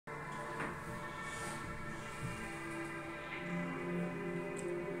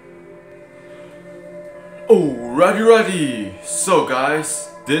Alrighty. So guys,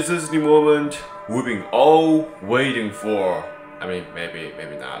 this is the moment we've been all waiting for. I mean, maybe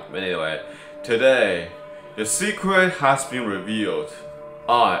not. But anyway, today the secret has been revealed.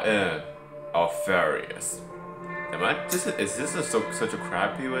 I am Alfarius. Is this such a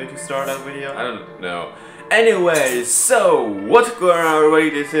crappy way to start a video? I don't know. Anyway, so what's going on everybody?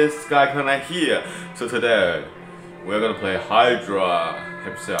 This is SkyConnect here. So today we're gonna play Hydra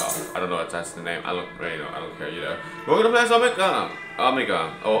himself. I don't know if that's the name. I don't really know. I don't care either. We're gonna play as Omega,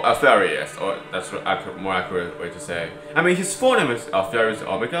 or Alfarius, or that's a more accurate way to say. I mean, his full name is Alfarius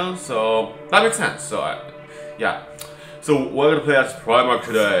Omega, so that makes sense. So yeah. So we're gonna play as Primarch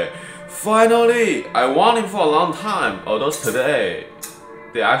today. Finally, I wanted him for a long time. Although today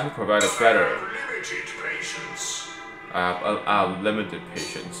they actually provided better. I have limited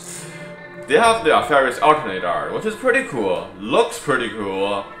patience. They have the Alfarius Alternator, which is pretty cool. Looks pretty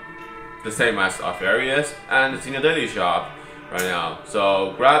cool. The same as Alfarius, and it's in the daily shop right now.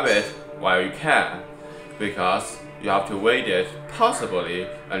 So grab it while you can, because you have to wait it possibly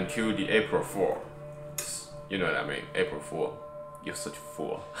until the April 4. You know what I mean? April Fool. You're such a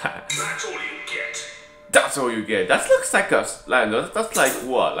fool. That's all you get. That's all you get. That looks like that's like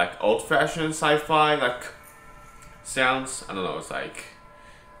what? Like old-fashioned sci-fi like sounds. I don't know. It's like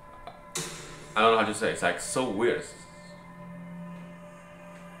I don't know how to say. It's like so weird.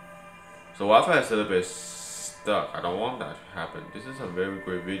 So Wi-Fi is a little bit stuck. I don't want that to happen. This is a very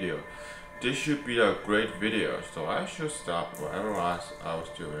great video. This should be a great video. So I should stop whatever I was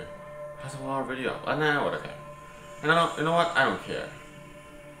doing. That's a lot of video. I know what I care. And you know what? I don't care.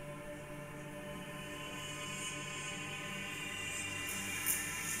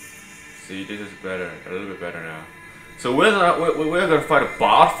 See, this is better. A little bit better now. So we're gonna fight a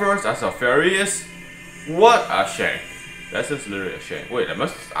bot first as Alfarius. What a shame. That's just literally a shame. Wait, I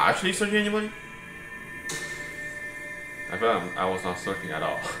must actually search anybody? I thought I was not searching at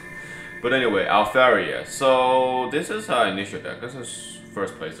all. But anyway, Alfarius. So this is our initial deck. This is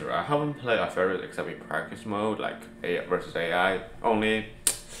first playthrough. I haven't played Alfarius except in practice mode, like AI versus AI only.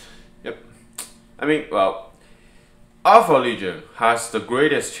 Yep. I mean, well, Alpha Legion has the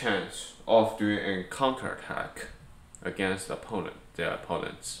greatest chance of doing a counter attack against their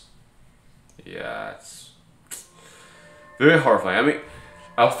opponents. Yeah, it's very horrifying. I mean,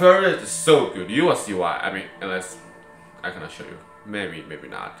 Alfarius is so good. You will see why. I mean, unless I cannot show you. Maybe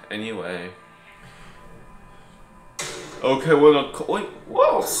not. Anyway. Okay, we're gonna wait.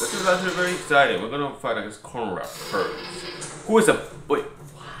 Whoa! This is actually very exciting. We're gonna fight against Conrad first. Who is a wait?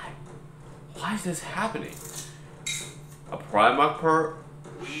 Why? Why is this happening? A Primarch per?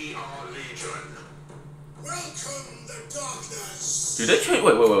 We are Legion. Welcome the darkness. Did they change?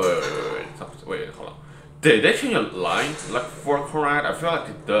 Wait. Stop. Wait, hold on. Did they change a line like for Conrad? I feel like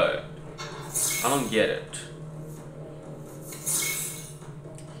they did. I don't get it.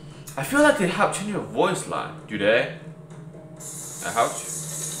 I feel like they have changed your voice line. Do they? Ouch.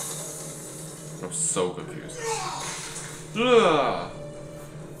 I'm so confused. Ugh.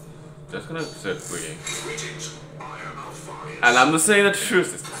 Just gonna say greeting. And I'm just saying the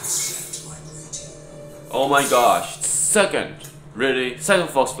truth. Oh my gosh. Second. Really? Second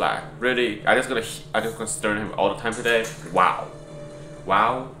false flag. Really? I just gonna stun him all the time today? Wow.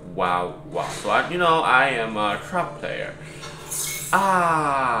 Wow. So I am a trap player.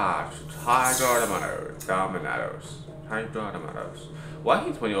 Hydra Dominados. Why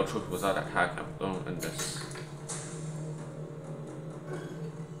hit when your troops without attack them in this?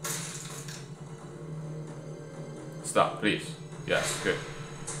 Stop, please. Yes, good.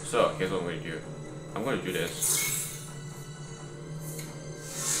 So here's what I'm going to do. I'm going to do this.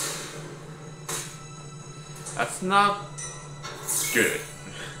 That's not good.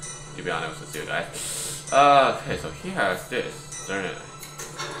 To be honest with you guys. Okay, so he has this.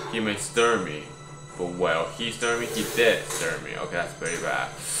 He may stir me, but well, he stirred me, he did stir me. Okay, that's very bad.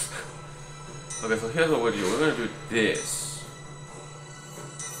 Okay, so here's what we'll do. We're gonna do this.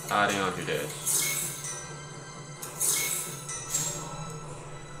 Adding on to this.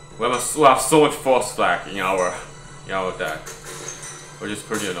 We have so much force flag in our deck, which is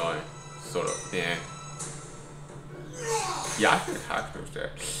pretty annoying. Sort of. Yeah, I can attack those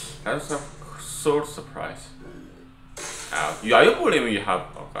there. That's a sort of surprise. Yeah, you believe me? You have.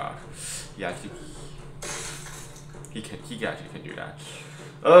 Oh god. Yeah, he actually can do that.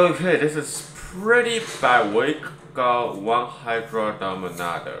 Okay, this is pretty bad. We got one Hydra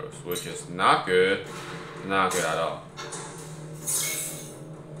Dominados, which is not good. Not good at all.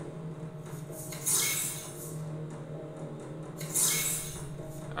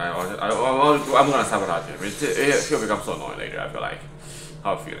 I'm gonna sabotage him. He'll become so annoying later, I feel like.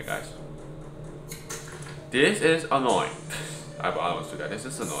 How are you feeling, guys? This is annoying. I almost forgot. This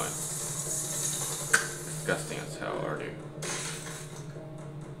is annoying. Disgusting as hell, are you?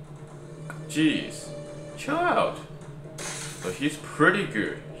 Jeez. Chill out. But he's pretty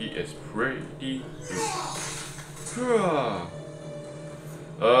good. He is pretty good.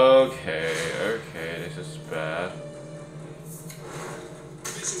 Okay, this is bad.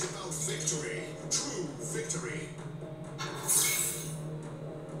 This is about victory. True victory.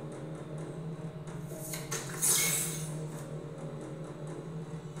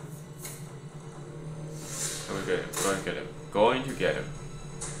 Going to get him.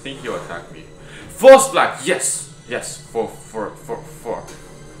 Think he'll attack me. False flag, yes! Yes, for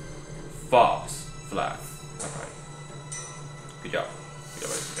false flag. Okay. Good job.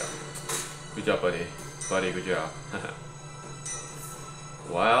 Good job, buddy. Buddy, good job.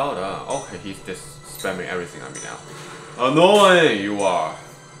 Well done. Okay, he's just spamming everything on me now. Annoying you are.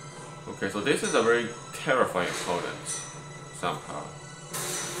 Okay, so this is a very terrifying opponent. Somehow.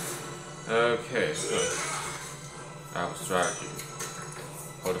 Okay, so I have a strategy.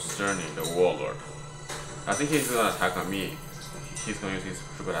 Overturning the warlord. I think he's gonna attack on me. He's gonna use his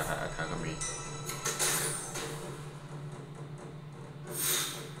super attack on me.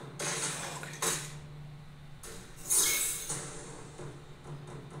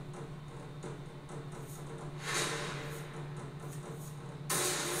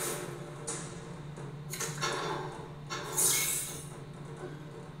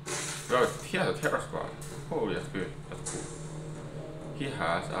 Bro, he has a terror squad. Oh, that's good. That's cool. He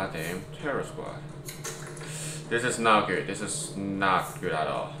has a damn terror squad. This is not good. This is not good at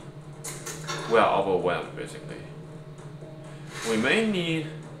all. We are overwhelmed, basically. We may need...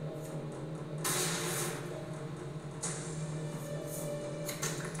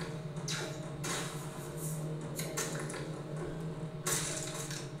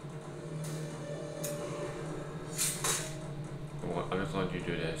 I'm just going to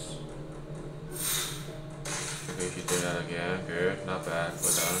do this. Okay, if you do that again, good, not bad,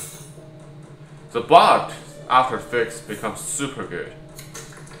 well done. The bot, after fix, becomes super good.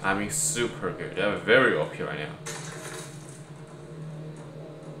 I mean super good. They're very OP right now.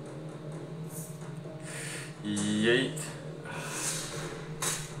 Yeet.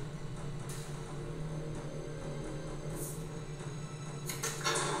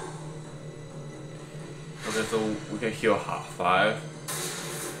 Okay, so we can heal half 5.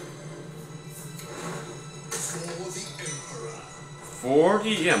 For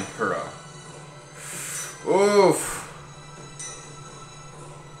the Emperor. Oof.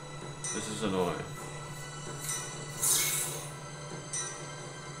 This is annoying.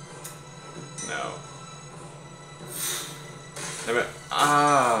 No.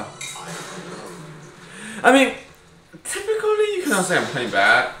 I mean, typically you cannot say I'm playing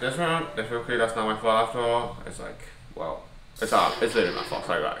bad. This round, definitely that's not my fault after all. It's like, well, it's literally my fault.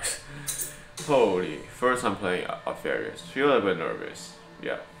 Sorry guys. Holy, first time playing Alpharius. Feel a bit nervous.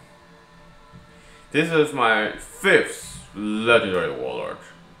 Yeah. This is my 5th legendary warlord,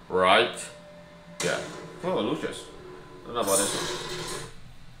 right? Yeah. Oh, Lucius. I don't know about this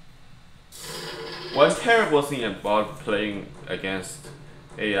one. One terrible thing about playing against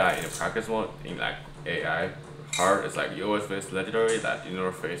AI in a practice mode, in like AI hard, is like you always face legendary that you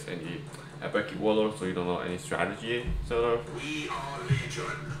never face any epic warlord, so you don't know any strategy. Sort of. We are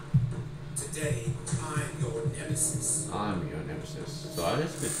Legion. Today, I'm your nemesis. I'm your nemesis. So I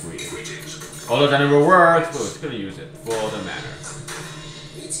just get greedy. Although that never worked, but we're just gonna use it for the manner.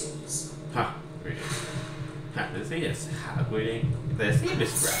 Greetings. Ha, greeting. Ha, the thing is, ha, greeting. The thing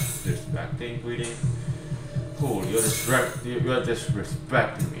is disrespecting greeting. Cool, you're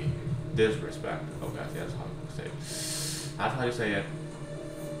disrespecting me. Disrespect. Okay, that's how you say it. That's how you say it.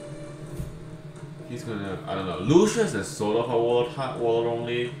 He's gonna, I don't know. Lucius is sort of a warlord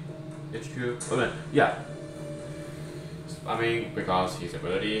only. HQ. I mean, yeah. I mean, because his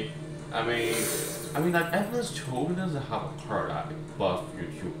ability. I mean, like Emperor's Chosen doesn't have a card that buff you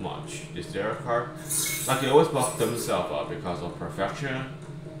too much. Is there a card? Like they always buff themselves up because of perfection.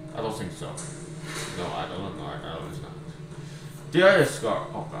 I don't think so. No, I don't know. I don't think not. There is Scar.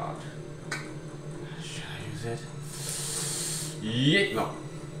 Oh god. Should I use it? Yeah, no.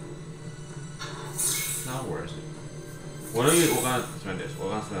 Not worth it. We're gonna spend this. We're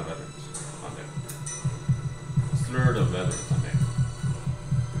gonna spend veterans on them. Slur the veterans on them.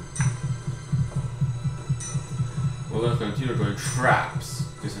 We're gonna continue doing traps.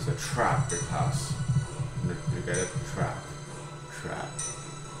 This is a trap because you get it? Trap.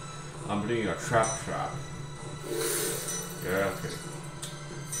 I'm doing a trap. Yeah, okay.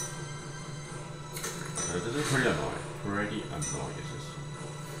 Okay, this is pretty annoying. This is.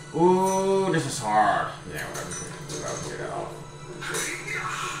 Ooh, this is hard. Yeah, we're gonna get that off.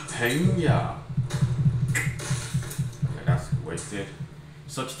 Henya. Okay, that's wasted.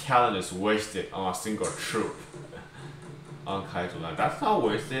 Such talent is wasted on a single troop. On Kaijulan. That's not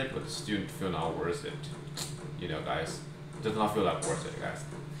wasted, but still feel not worth it. You know, guys. Does not feel like worth it, guys.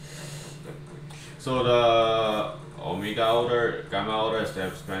 So the Omega order, Gamma order is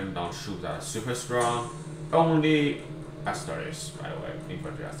then spent on troops that are super strong. Only Astartes, by the way,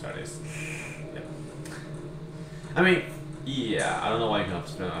 infantry Astartes. Yeah. I mean, yeah, I don't know why you can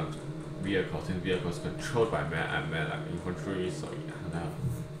spend on vehicles, since vehicles controlled by men and men like infantry, so yeah, I don't know.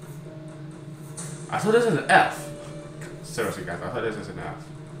 I thought this is an F. Seriously, guys, I thought this is an F.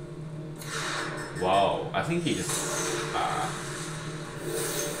 Wow, I think he just.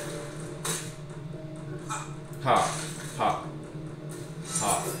 Ha.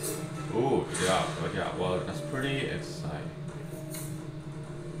 Ooh, yeah, but yeah, well, that's pretty exciting.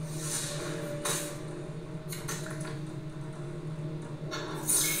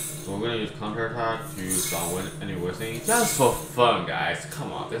 So we're gonna use counterattack to stop any whistling, just for fun, guys.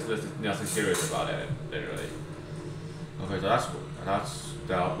 Come on, there's nothing serious about it, literally. Okay, so that's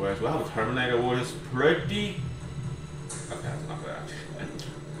that. Whereas we have a Terminator, which is pretty. Okay, that's not good actually.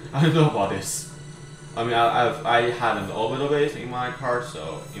 I don't know about this. I mean, I had an orbital base in my card,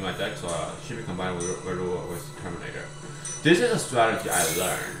 so in my deck, so it should be combined with Terminator. This is a strategy I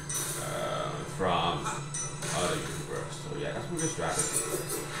learned from other YouTubers. So yeah, that's a good strategy.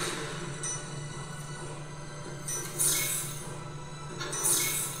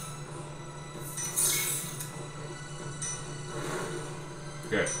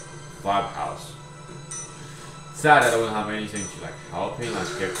 Good. 5 house. Sad that I don't have anything to like helping like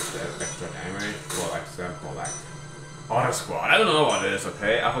give extra damage for like example like Auto Squad. I don't know what it is,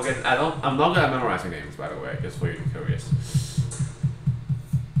 okay? I forget I'm not gonna memorize the names, by the way, just for you to be curious.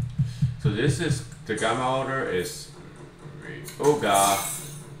 So this is the Gamma order is oh god.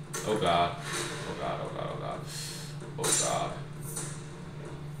 Oh god. Oh god, oh god, oh god. Oh god.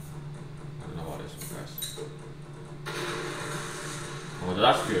 I don't know what this is, guys. Oh,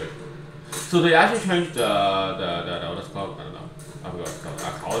 that's good. So they actually changed the what's it called? I don't know. I forgot what it's called.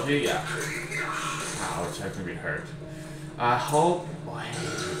 Ecology? Yeah. Wow, it's actually been hurt. I hope. Wait.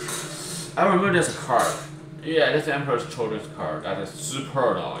 I remember there's a card. Yeah, this Emperor's Children's card that is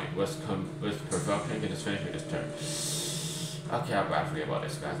super annoying. With perfection, you can just finish with this turn. Okay, I forget about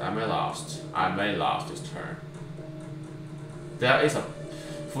this, guys. I may lost this turn. There is a.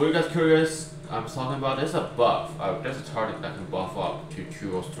 For you guys curious. I'm talking about there's a buff. There's a target that can buff up to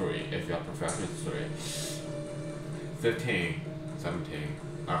 2 or 3 if you have perfection 3. 15, 17.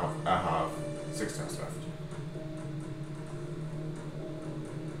 I have 6 turns left.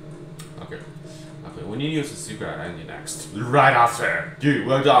 Okay. Okay, we need to use the secret identity next. Right after. Dude,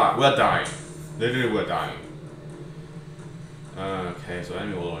 we're dying. Literally we're dying. Okay, so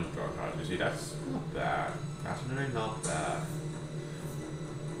enemy will launch draw card. You see, that's not bad. That's really not bad.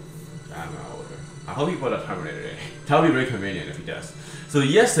 I hope he put a Terminator in. That would be very convenient if he does. So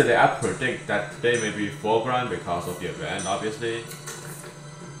yesterday I predict that today may be foreground because of the event, obviously.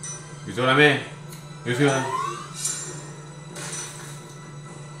 You see what I mean? You see what I mean?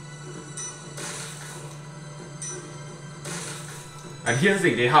 And here's the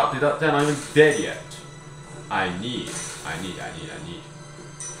thing, they're not even dead yet. I need.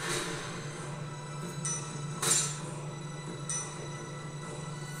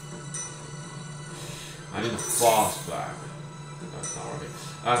 I need a false flag. That's not working.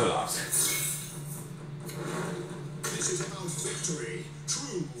 That's a loss. This is about victory.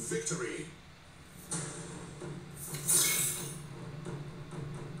 True victory.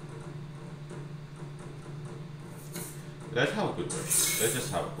 Let's have a good wish. Let's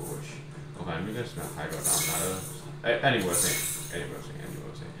just have a good wish. Okay, I'm gonna spend Hydro down. Anyway,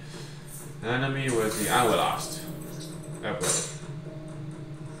 enemy was the I will lost.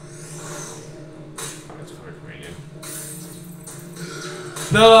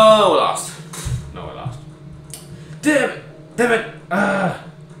 No, we lost. No, we lost. Damn it! Damn it!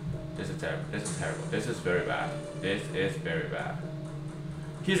 This is terrible. This is terrible. This is very bad. This is very bad.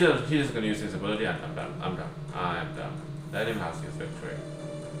 He's just gonna use his ability and I'm done. I'm done. Let him have his victory.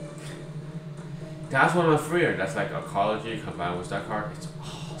 That's one of my freer. That's like ecology combined with that card. It's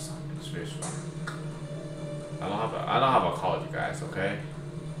awesome. It's very strong. I don't have ecology, guys. Okay.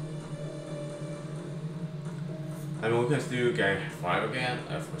 I mean, we can still gain 5 again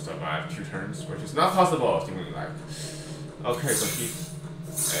if we survive 2 turns, which is not possible. Seemingly like. Okay, so he's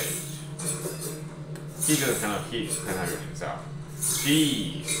 8. He doesn't kind of have it himself.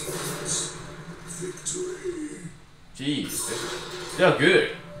 Jeez. Victory. Jeez. They're good.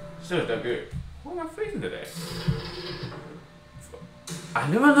 Seriously, they're good. What am I facing today? I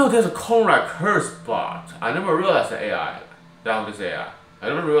never know there's a Conrad curse bot. I never realized the AI. That was AI. I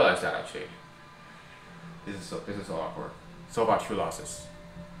never realized that actually. This is so awkward. So far 2 losses.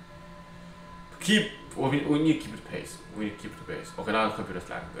 We need to keep the pace. We need to keep the pace. Okay, now the computer's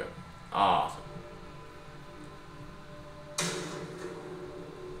lagging good. Awesome.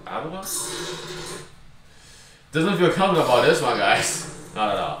 I don't know. Doesn't feel comfortable about this one, guys.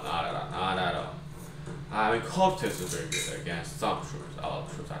 Not at all. Not at all. Not at all. I mean, Cultist is very good against some troops. A lot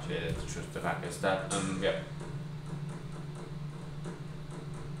of troops actually. It's just the fact is that yeah.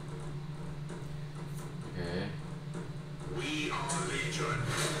 Okay. We are Legion.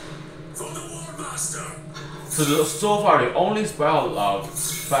 For the War Master. So far, the only special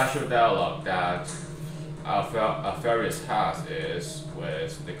dialogue that Alpharius has is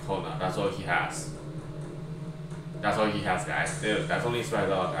with Nicona. That's all he has. That's all he has, guys. That's only special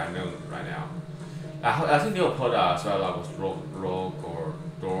dialogue I know right now. I think they'll put special dialogue with Rogue or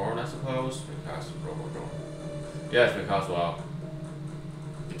Dorn, I suppose, because Rogue or Dorn. Yes, because well,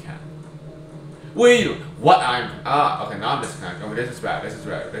 they can. Wait, what okay, now I'm disconnected. Okay, this is bad. This is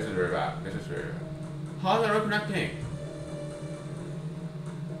bad. This is very bad. This is very bad. How is that reconnecting?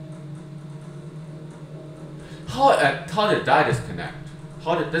 How did that disconnect?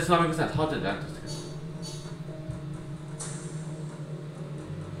 How did this not make sense? How did that disconnect?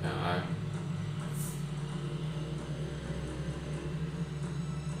 Yeah,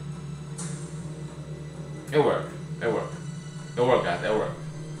 it worked. It worked. It worked, guys. It worked.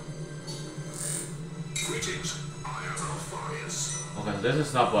 Greetings. I am Alpharius. Okay, so this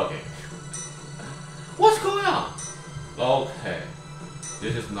is not bugging. What's going on? Okay.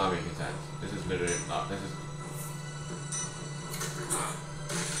 This is not making sense. This is literally not. This is.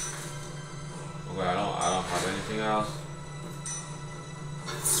 Okay, I don't have anything else.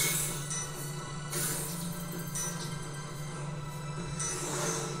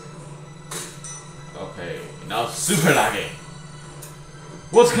 Okay, now it's super lagging.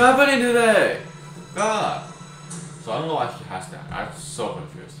 What's happening today? God. So I don't know why he has that. I'm so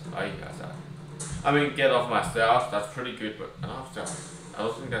confused. Why he has that? I mean, get off my styles. That's pretty good, but enough styles. I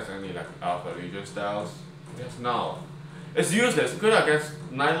don't think there's any like Alpha Legion styles. Yes, no. It's useless. Good against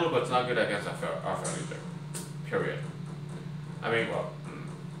Nihil, but it's not good against Alpha Legion. Period. I mean, well,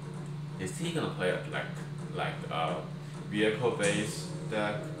 is he gonna play it like vehicle based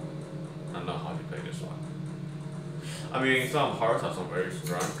deck? I don't know how to play this one. I mean, some hearts are so very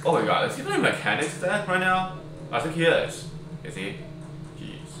strong. Oh my god, is he playing mechanics deck right now? I think he is. Is he?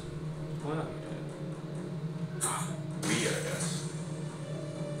 He is. What are we doing?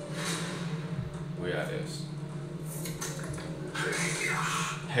 Weird is.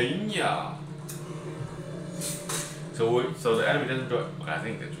 Hey ya. So the enemy doesn't do it. I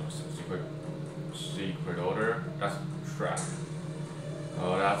think they just secret order. That's a trap.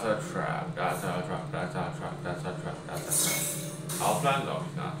 Oh, that's a trap. That's a trap. That's a trap. That's a trap. That's a trap. I'll plan though.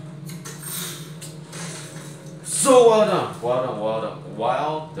 He's not. So well done. Well done. Well done.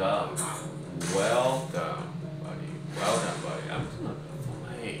 Well done. Well done, buddy. Well done, buddy. I'm just gonna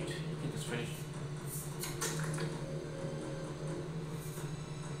wait. You can just finish.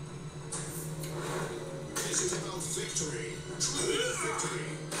 Is it about victory? True victory.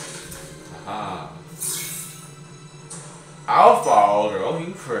 Aha. Alpha order. Oh,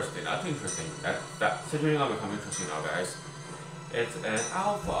 interesting. That's interesting. That situation will become interesting now, guys. It's an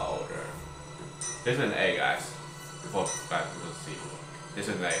alpha order. This is an A, guys. For guys, we'll see. This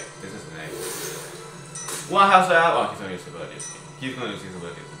is an A. This is an A. One house out. Oh, he's gonna use abilities. He's gonna use his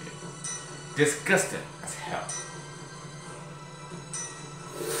abilities to be disgusting as hell.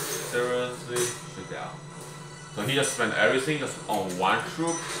 Seriously, sit down. So he just spent everything just on one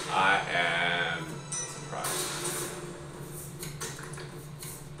troop. I am surprised.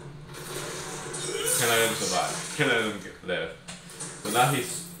 Can I let him survive? Can I let him live? So now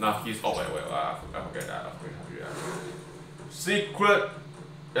he's oh wait, I forget that. I forget how to do that. Secret.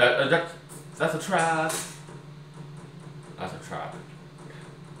 That's a trap. That's a trap.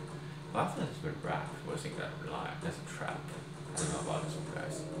 Well, I feel like it's been wrapped. Voicing that line. That's a trap. I don't know about this one,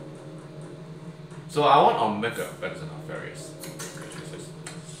 guys. So I want Omega better than Alpharius.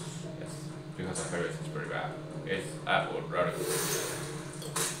 Yes, because Alpharius is pretty bad. It's I would rather.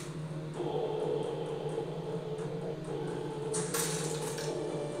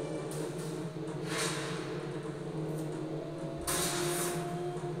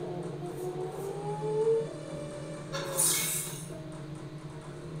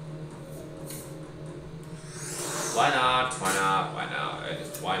 Why not? Why not? Why not?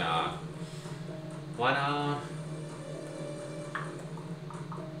 Just why not? Why not?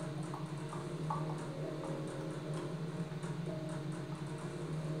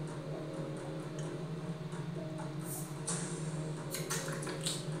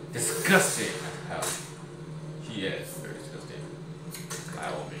 disgusting as hell. He is very disgusting. By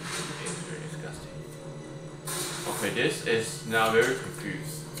all means, he is very disgusting. Okay, this is now very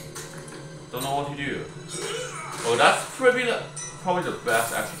confused. Don't know what to do. Oh, that's probably the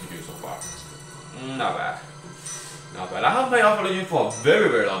best action to do so far. Not bad. Not bad. I haven't played Alpha Legion for a very,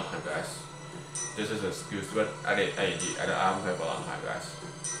 very long time, guys. This is an excuse, but I haven't played for a long time, guys.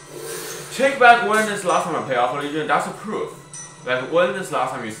 Check back when this last time I played Alpha Legion, that's a proof. Like when this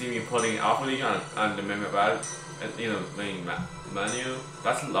last time you see me putting Alpha Legion on the main menu,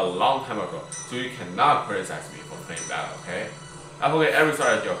 that's a long time ago. So you cannot criticize me for playing that, okay? I play every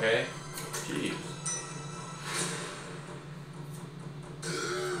strategy, okay? Jeez.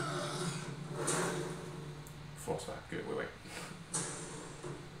 Force back, good, wait.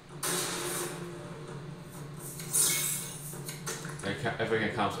 If it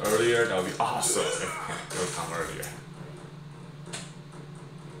can come earlier, that would be awesome. If it will come earlier.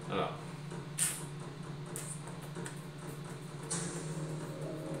 I don't know.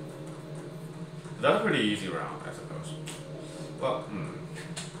 That's a pretty easy round, I suppose. Well,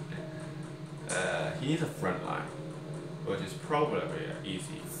 he needs a front line, which is probably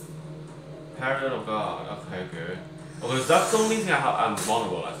easy. Parallel of God, okay, good. Okay, that's the only thing I'm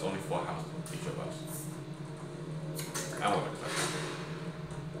vulnerable. That's only 4 houses each of us. I won't like that.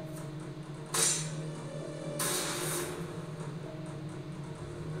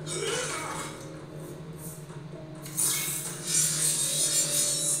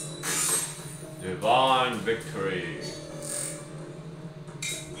 Divine victory.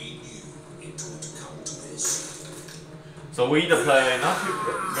 We knew it would come to this. So we either play not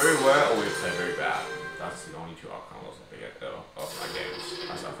very well or we play very bad. That's the only 2 outcomes of my games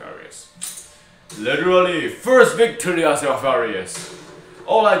as Alpharius. Literally, first victory as Alpharius.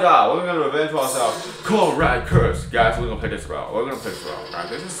 Oh my god, we're gonna revenge ourselves. Correct curse. Guys, we're gonna play this route. We're gonna play this route. Right?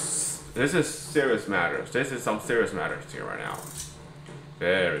 This is serious matters. This is some serious matters here right now.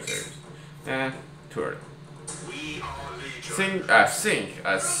 Very serious. And too early. Think.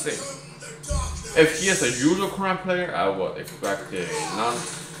 If he is a usual current player, I would expect a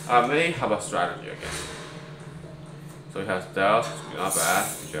I may have a strategy again. So he has stealth, not bad,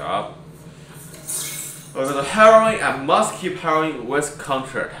 good job. Over the harrowing, I must keep harrowing with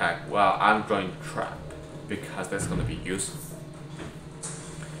counter attack while I'm drawing trap, because that's gonna be useful.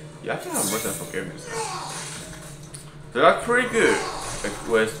 Yeah, I think I'm worth forgiveness. So that's pretty good.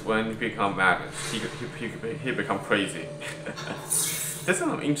 With when he become madness, he become crazy. That's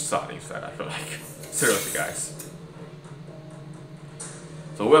kind of inside, I feel like. Seriously, guys.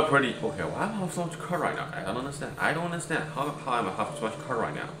 So we're pretty okay. Why am I have so much card right now, guys? I don't understand. How am I have so much card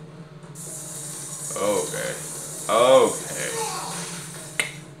right now? Okay.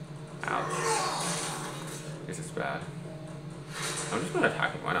 Ouch. This is bad. I'm just gonna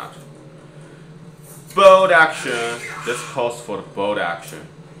attack him. Why not? Bold action. This calls for the bold action.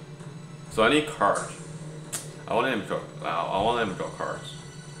 So I need cards. I want him to draw cards.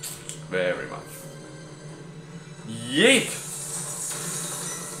 Very much. Yeet!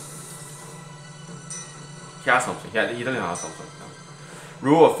 He has something. Yeah, he doesn't have something.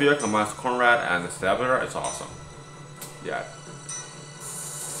 Rule of Fear combines Conrad and the Stabler. It's awesome. Yeah.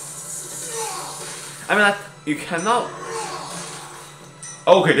 I mean, like, you cannot.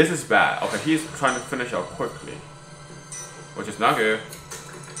 Okay, this is bad. Okay, he's trying to finish up quickly, which is not good.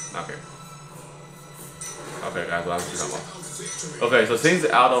 Not good. Okay, guys, what I'm talking about. Okay, so things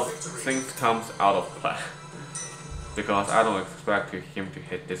comes out of play because I don't expect him to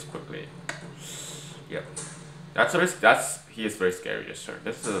hit this quickly. Yep, he is very scary this turn.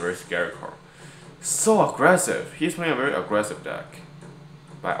 This is a very scary card. So aggressive. He's playing a very aggressive deck,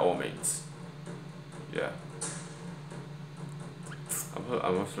 by all means. Yeah.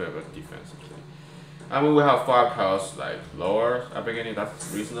 I'm mostly about defense. I mean, we have 5 tiles like lower at the beginning.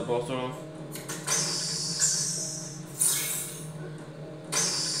 That's reasonable, sort of.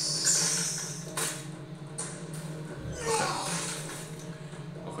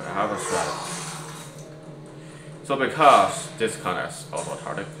 Okay, I have a strategy. So because this card is also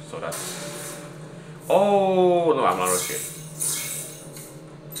target, so that's. Oh no, I'm not risking.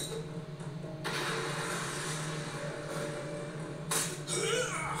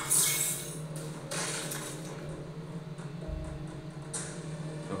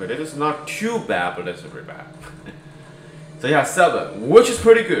 Okay, this is not too bad, but this is very bad. So he has 7, which is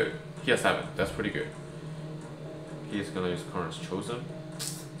pretty good. He has 7, that's pretty good. He's gonna use Current's Chosen. I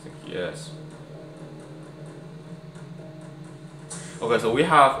think he is. Okay, so we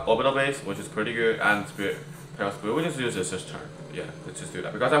have Orbital Base, which is pretty good, and Spirit, Pale Spirit. We just use this turn. Yeah, let's just do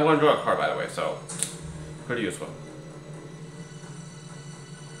that. Because I'm gonna draw a card, by the way, so pretty useful.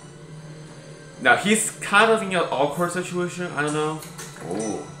 Now he's kind of in an awkward situation. I don't know.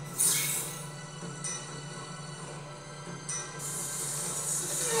 Oh.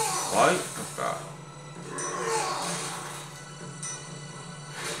 Why? Oh god.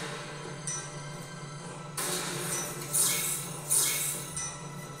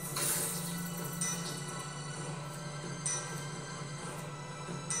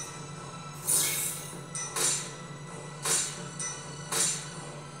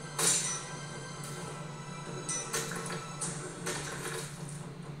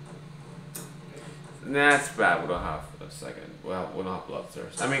 That's bad. We don't have a second. Well, we don't have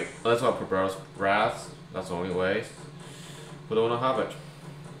bloodthirst. I mean, let's have Propero's wrath. That's the only way. We don't have it.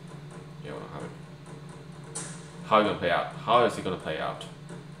 Yeah, we don't have it. How are you gonna play out? How is he gonna play out?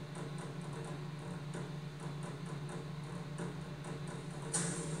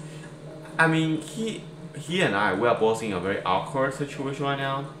 I mean, he and I, we are both in a very awkward situation right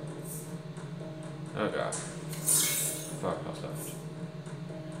now. Oh god. Fuck, how's left?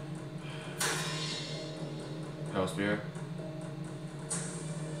 Pearl Spear.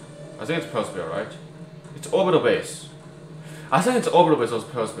 I think it's Pearl Spear, right? It's orbital base. I think it's orbital base or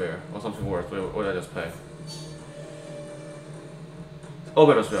Pearl Spear or something worse. What did I just play?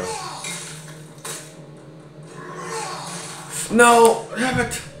 Orbital Spear. No! Damn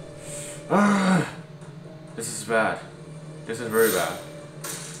it! This is bad. This is very bad.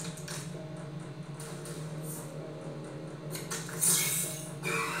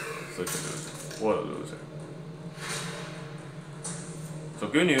 Such a loser. What a loser. So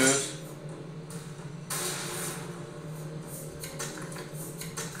good news.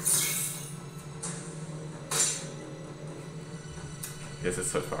 This is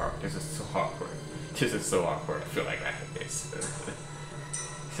so far. This is so awkward. This is so awkward. I feel like I hate this.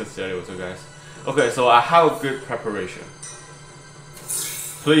 Sincerely with you guys. Okay, so I have a good preparation.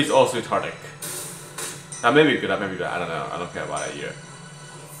 Please also Tardic. That may be good, that may be bad. I don't know. I don't care about it yet.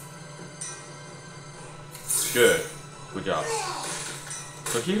 Good. Good job.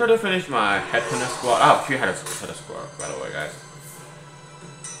 So he tried to finish my headhunter squad. I have 3 headhunter squad, by the way, guys.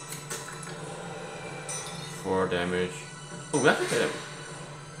 4 damage. Oh, we have to hit him.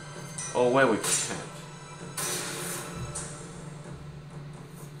 Oh, wait, we can't.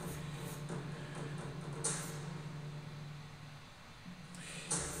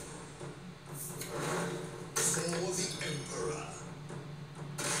 For the Emperor.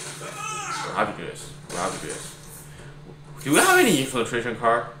 We'll have to do this. We'll have to do this. Do we have any infiltration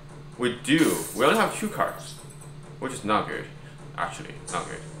card? We do. We only have 2 cards. Which is not good. Actually, not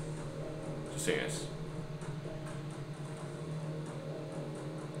good. Just saying this.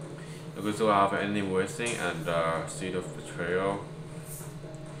 Okay, so I have Enemy Wasting and Seed of Betrayal.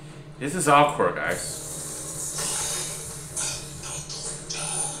 This is awkward, guys.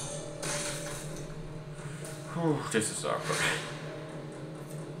 Whew, this is awkward.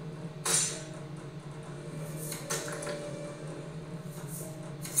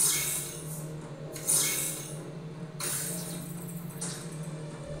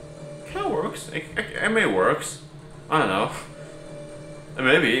 Kind of works. It may works. I don't know.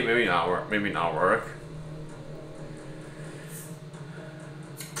 Maybe not work. Maybe not work.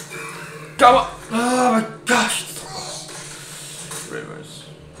 Come on! Oh my gosh! Ravens.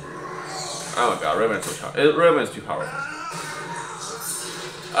 Oh my god, Raven's so powerful. Raven's too powerful.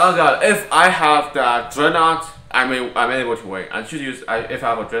 Oh god, if I have that Dreadnought, I'm able to win. I should use. If I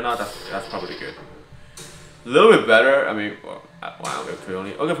have a Dreadnought, that's probably good. A little bit better. I mean, well, wow, victory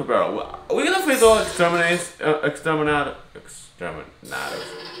only. Okay, prepare. We're gonna face all exterminators.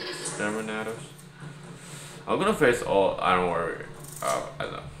 I'm gonna face all Iron Warrior. I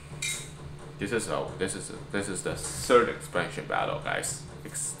don't know. This is the 3rd expansion battle, guys.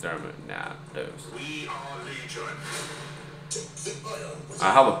 Exterminators. We are Legion.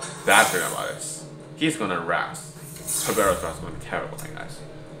 I have a bad feeling about this. He's gonna rest. Herbero's rest is gonna be terrible thing, guys.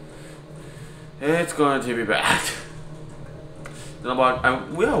 It's going to be bad.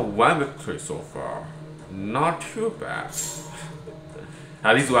 We have 1 victory so far. Not too bad.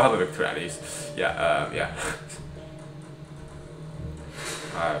 At least we'll have a victory, at least. Yeah, yeah.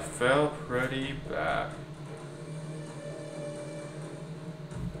 I felt pretty bad.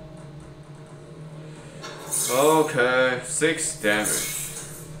 Okay, 6 damage.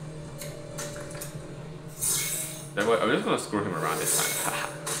 I'm just gonna screw him around this time.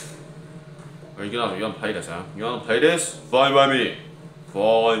 You don't play this, huh? You wanna play this? Fine by me.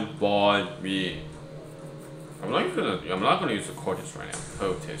 Fine by me. I'm not gonna use the cultist right now.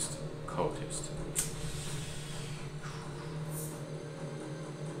 Cultist.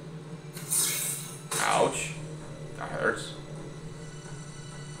 Ouch. That hurts.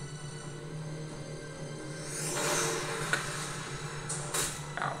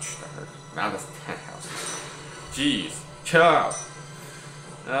 Jeez, chill out.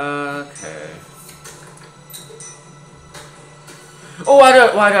 Okay. Oh, why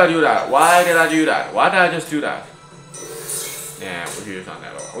did I do that? Why did I do that? Why did I just do that? Yeah, we should use on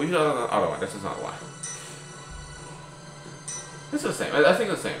that one. We should use on the other one. This is not one. It's the same. I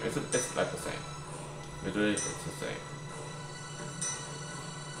think it's the same. It's like the same. Literally, it's the same.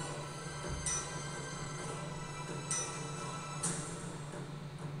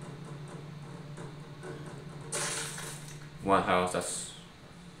 One house. That's.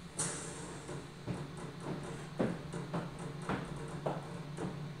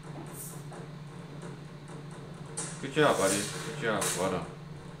 Good job, buddy. Good job. Well done.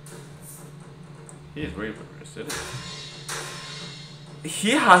 He is really progressive.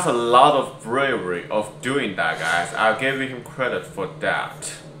 He has a lot of bravery of doing that, guys. I'll give him credit for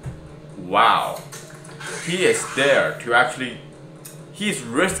that. Wow. He is there to actually... He's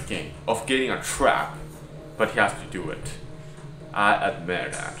risking of getting a trap, but he has to do it. I admire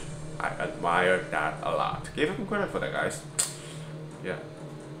that. I admire that a lot. Give him credit for that, guys. Yeah.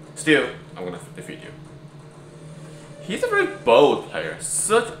 Still, I'm gonna defeat you. He's a very bold player.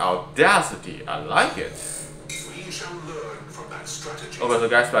 Such audacity. I like it. We shall learn from that strategy. Okay, so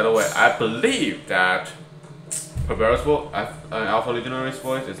guys, by the way, I believe that Perver's voice, Alpha Legionary's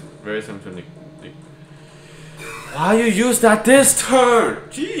voice is very similar to Nick. Why you use that this turn?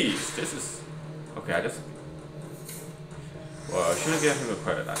 Jeez, this is... Okay, I just... Well, I shouldn't give him the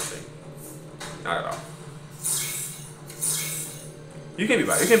credit, I think. Not at all. You can be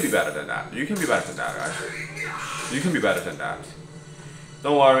better. You can be better than that. You can be better than that, guys. You can be better than that.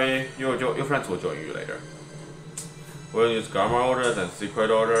 Don't worry, your friends will join you later. We'll use Gamma order, then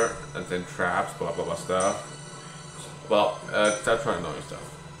Secret order, and then traps, blah blah blah stuff. Well, etc. annoying stuff.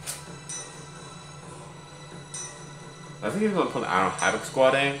 I think he's gonna put Iron Havoc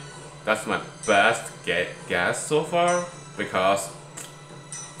squatting. That's my best guess so far because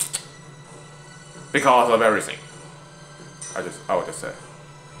of everything. I would just say.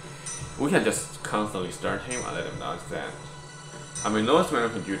 We can just constantly start him and let him not stand. I mean, no one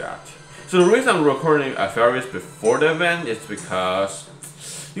can do that. So the reason I'm recording a Furious before the event is because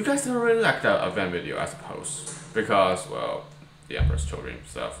you guys don't really like the event video, I suppose. Because, well, the Emperor's Children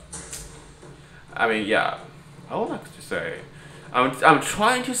stuff. I mean, yeah, I would like to say, I'm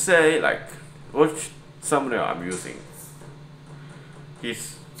trying to say like which summoner I'm using.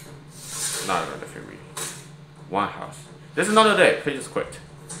 He's not gonna defeat me. One house. This is another day. Please just quit.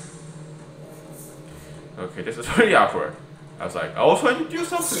 Okay, this is really awkward. I was like, I was trying to do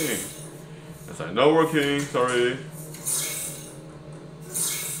something. It's like, not working, sorry.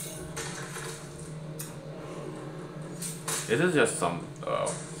 This is just some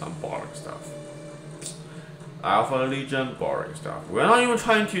boring stuff. Alpha Legion, boring stuff. We're not even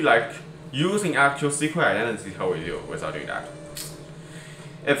trying to like using actual secret identity how we do without doing that.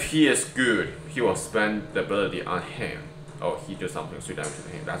 If he is good, he will spend the ability on him. Oh, he did something sweet damage to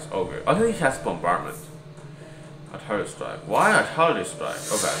him. That's all good. I think he has bombardment. Artillery strike. Why artillery strike?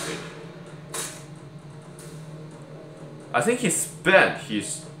 Okay, I think he spent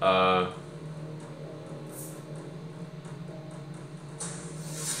his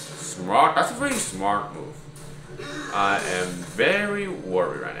smart. That's a very smart move. I am very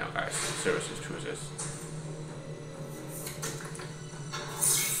worried right now, guys. Seriously, truth is.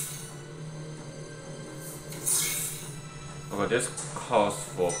 Okay, this calls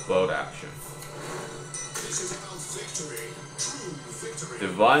for bold action. This is about victory. True victory.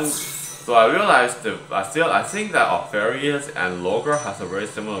 Divine. So I realized I think that Alfarius and Logger has a very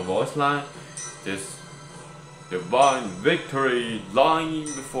similar voice line. This divine victory lying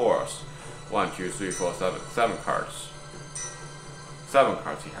before us. 1, 2, 3, 4, 7 cards. 7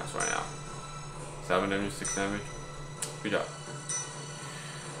 cards he has right now. 7 damage, 6 damage. Good job.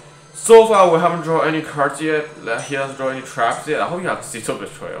 So far we haven't drawn any cards yet. He hasn't drawn any traps yet. I hope you have Cecil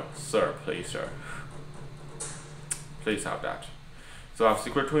Betrayal. Sir, please, sir. Please have that. So I have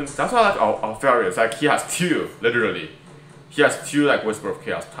Secret Twins. That's why I like Alfarius. Like he has 2, literally. He has 2 like Whisper of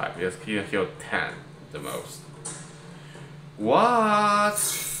Chaos type. He can heal 10 the most. What?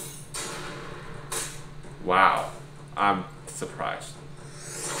 Wow. I'm surprised.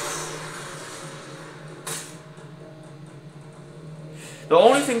 The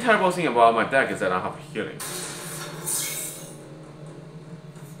only terrible thing about my deck is that I have healing.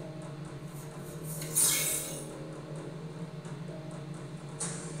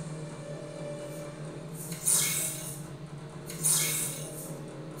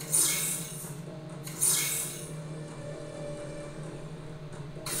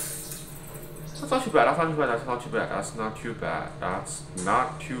 That's not too bad. That's not too bad. That's not too bad. That's not too bad. That's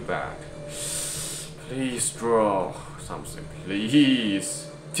not too bad. Please draw something, please.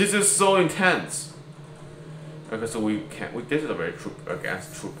 This is so intense. Okay, so this is a very troop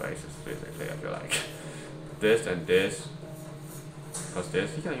against troop bases, basically. I feel like this and this, because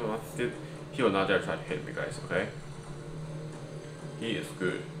this he will not dare try to hit me, guys. Okay, he is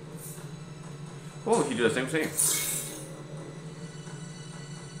good. Oh, he did the same thing.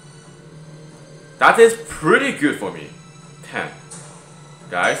 That is pretty good for me. 10,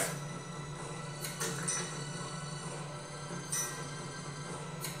 guys.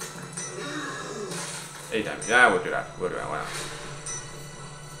 Eight damage. Yeah, we'll do that. We'll do that. Why not?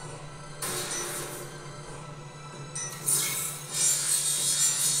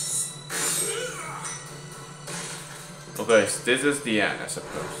 Okay, so this is the end, I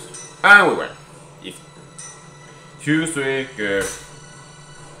suppose. And we win. Easy. 2, 3, good.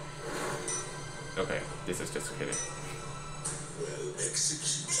 Okay, this is just kidding.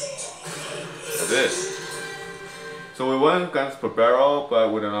 That's it. So we won against Barbaro,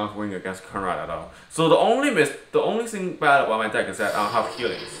 but we did not win against Conrad at all. So the only thing bad about my deck is that I don't have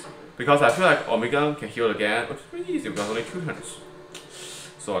healings. Because I feel like Omega can heal again, which is pretty easy because only 2 turns.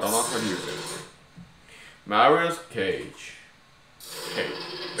 So I don't know how to use it. Marius Cage.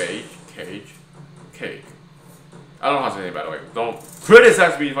 Cage. I don't know how to say it, by the way. Don't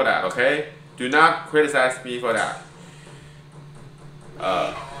criticize me for that, okay? Do not criticize me for that.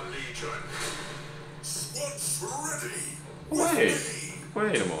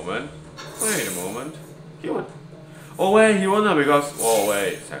 Wait a moment. He would. Oh wait, he won because. Oh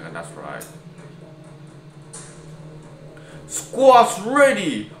wait, second. That's right. Squad's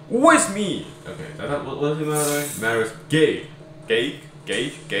ready with me. Okay, what's the matter? Marius Gage.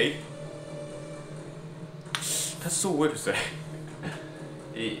 That's so weird to say.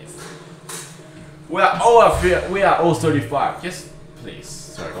 Yes. We are all 35. Yes, please.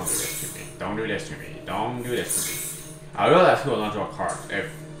 Sorry, don't do this to me. Don't do this to me. I realize he will not draw a card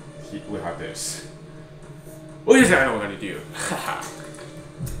if we have this. What is that? I know what we're gonna do. Haha.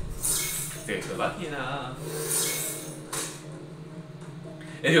 You're lucky enough.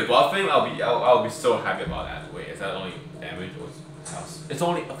 If you're buffing, I'll be so happy about that. Wait, is that only damage or house? It's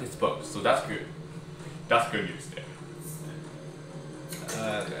only okay, it's both, so that's good. That's good news there.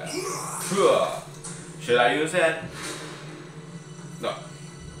 Should I use it? No.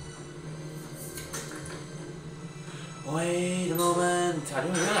 Wait a moment. I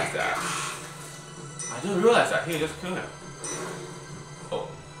didn't realize that. He just killed him. Oh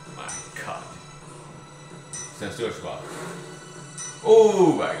my god. Censor spot.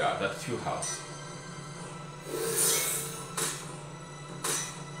 Oh my god, that's 2 house.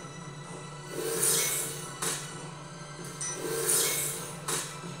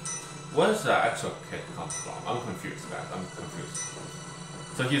 Where's the actual kid come from? I'm confused, guys.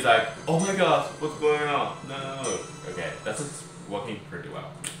 So he's like, oh my god, what's going on? No. Okay, that's working pretty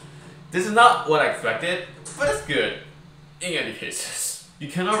well. This is not what I expected, but it's good. In any cases, you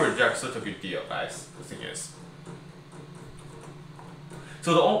cannot reject such a good deal, guys. The thing is.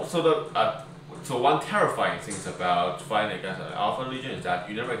 So one terrifying thing about fighting against an Alpha Legion is that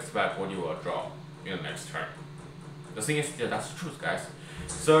you never expect what you will draw in the next turn. The thing is, yeah, that's the truth, guys.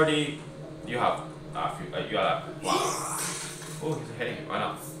 30, you have you are wow. Oh, he's hitting him. Why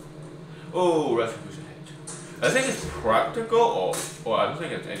not? Oh, retribution hit. I think it's practical, or I don't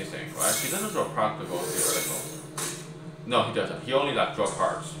think it's anything, right? He doesn't draw practical, theoretical. No, he doesn't. He only draw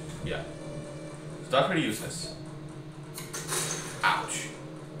cards. Yeah. So that's pretty useless. Ouch.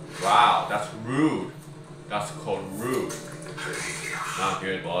 Wow, that's rude. That's called rude. Not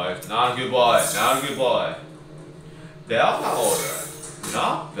good, boys. Not a good boy. The Alpha Order.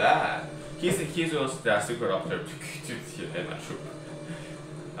 Not bad. He's used that secret option to hit my troop.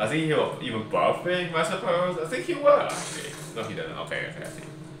 I think he will even buff me, I suppose. I think he will actually. No, he doesn't. Okay, I see.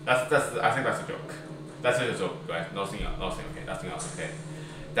 I think that's a joke. That's just a joke, right? Nothing else. Okay, nothing else. Okay.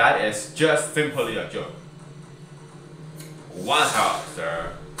 That is just simply a joke. 1 house,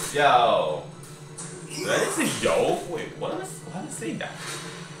 sir. Yo. Did I say yo? Wait, why am I saying that?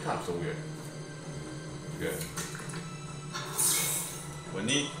 God, I'm so weird. Good. We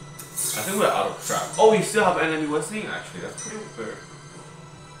need. I think we're out of trap. Oh, we still have enemy within actually. That's pretty weird.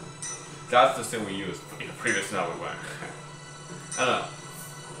 That's the thing we used in the previous now we went. I don't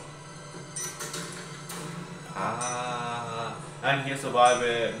know. And he survived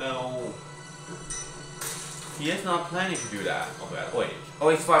it. No. He is not planning to do that. Okay, wait. Oh,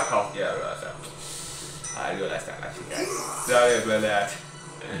 it's 5 health. Yeah, I realized that actually, guys. Sorry about that.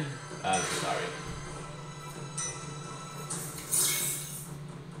 I'm sorry.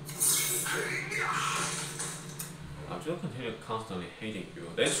 I'm still continue constantly hating you.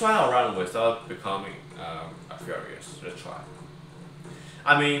 Let's try a run without becoming furious. Let's try.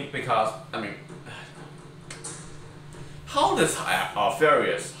 I mean, because how this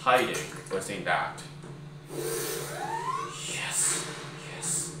furious hiding within that? Yes,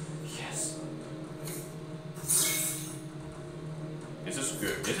 yes, yes. This is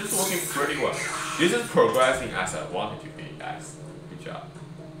good. This is working pretty well. This is progressing as I wanted to be, guys. Good job.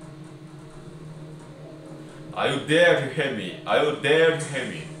 Are you dare to hit me? Are you dare to hit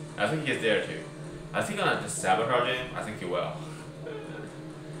me? I think he's there too. I think I'm gonna just sabotage him. I think he will.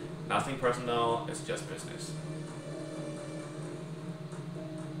 Nothing personal, it's just business.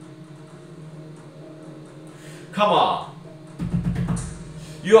 Come on!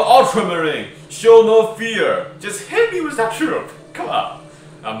 You're Ultramarine! Show no fear! Just hit me with that troop! Come on!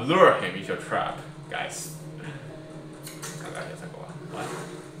 I'm luring him into a trap, guys. What?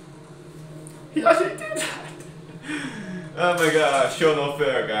 He actually did that! Oh my god, show no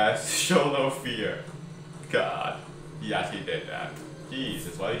fear, guys. Show no fear. God. He actually did that.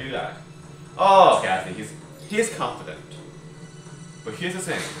 Jesus, why do you do that? Oh, okay, I think he's confident. But here's the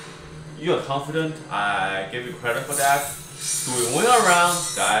thing. You're confident, I give you credit for that. So we went around,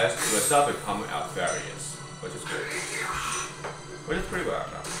 guys, without becoming Alpharius, which is good. Which is pretty good,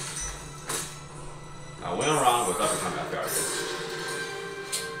 actually. I went around without becoming Alpharius.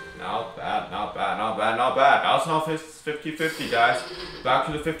 Not bad, not bad, not bad, not bad. That's not 50-50, guys. Back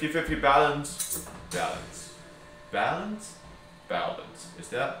to the 50-50 balance. Balance. Balance? Balance. Is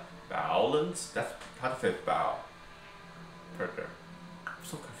that balance? That's how to say bow. Perfect. I'm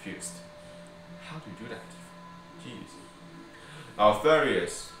so confused. How do you do that? Jeez.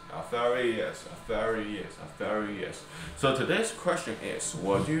 Alpharius. Alpharius. Alpharius. Alpharius. So today's question is,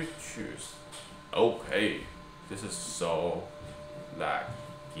 what do you choose? Okay. This is so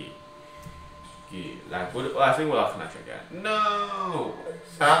laggy. Like, I think we'll connection again. No!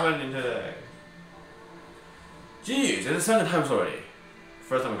 What's happening today? Jeez, it's the second time already.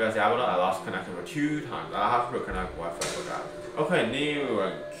 First time I got Diablo, I lost connection for 2 times. I have to reconnect Wi-Fi for that. Okay, new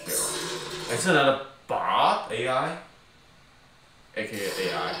and kill. It's another bot? AI? AKA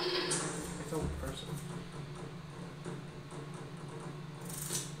AI. It's a person.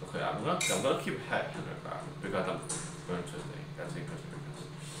 Okay, I'm gonna keep head back because I'm going to think. That's interesting.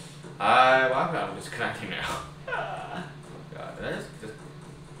 I'm disconnecting now. Oh god, that is just...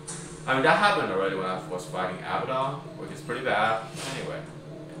 I mean, that happened already when I was fighting Abaddon, which is pretty bad. Anyway.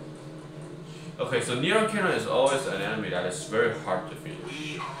 Okay, so Neon Cannon is always an enemy that is very hard to defeat.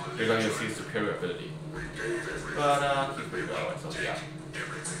 Because you see superior ability. But, he's pretty good always, so yeah.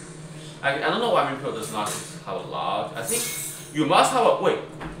 I don't know why people does not have a lot. I think you must have a... Wait,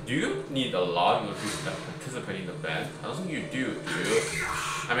 do you need a lot in order to participate in the event? I don't think you do you?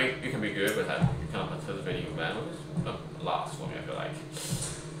 I mean, you can be good, but you cannot participate in the event, which is a loss for me, I feel like.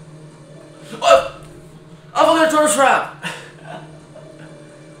 Oh! I forgot to draw a trap!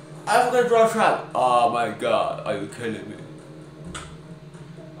 I forgot to draw a trap! Oh my god, are you kidding me?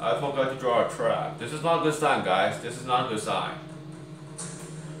 I forgot to draw a trap. This is not a good sign, guys. This is not a good sign.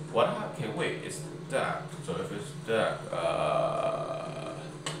 What happened? Okay, wait, it's that. So if it's that, I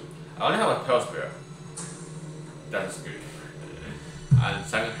only have a Tail Spear. That is good. And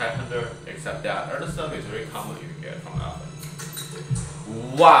second Headhunter, except that. Other stuff is very common you can get from Alpha.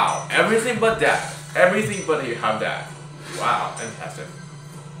 Wow, everything but that. Everything but you have that. Wow, fantastic.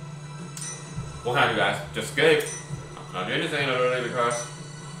 What can I do, guys? Just escape. I'm not doing anything literally because...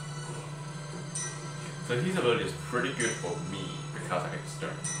 So his ability is pretty good for me because I can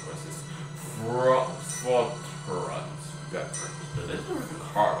start with this Fortress Veteran. So this is a very good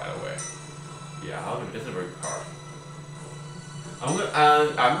card, by the way. Yeah, this is a very good card. I'm gonna,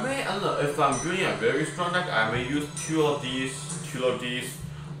 I don't know, if I'm doing a very strong deck, I may use two of these,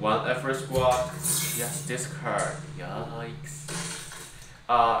 one effort squad. Yes, this card. Yikes.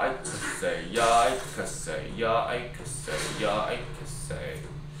 I could say, I could say.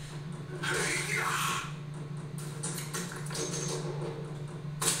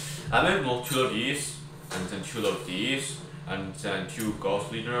 I may roll 2 of these, and then 2 of these, and then 2 Ghost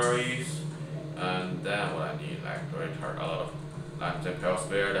Legionaries, and then what I need, like, to return a lot of, like, the Pale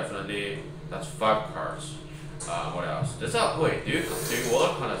Spear, definitely. That's 5 cards. What else? This wait, do you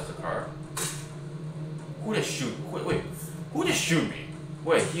water count as the card? Who just shoot? Wait, who just shoot me?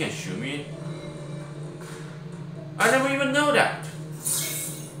 Wait, he can shoot me? I never even know that.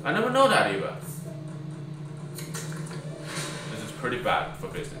 I never know that even. This is pretty bad for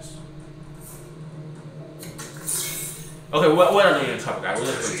business. Okay, what are you gonna talk about? We're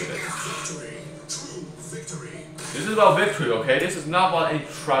gonna do this. This is about victory, okay? This is not about any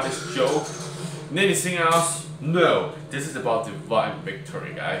tragic joke. Anything else? No, this is about divine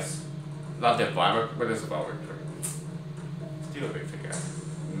victory, guys. Not divine, but it's about victory. Still a victory, guys.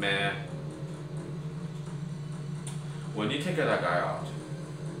 Man. When you take that guy out,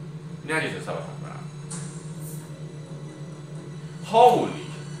 now you just have a half round. Holy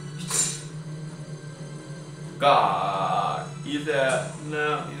God! Is that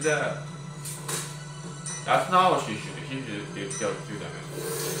no? Is that? That's not what she should do. She should do damage.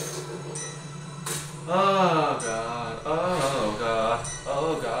 Oh God! Oh God!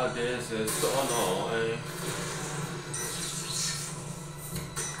 Oh God! This is so annoying.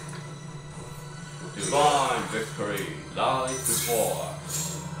 Divine victory lies before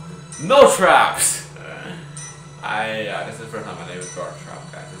us. No traps! This is the first time I ever got a trap,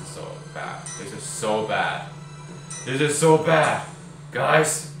 guys. This is so bad. This is so bad. This is so bad.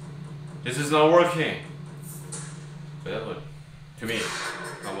 Guys, this is not working. But that would, to me,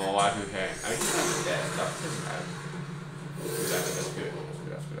 I'm on Y2K. I mean, that's good.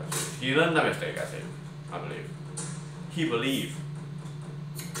 That's good. He learned that mistake, I think. I believe. He believed.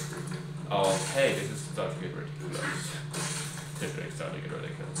 Okay, this is starting to get ridiculous. This is starting to get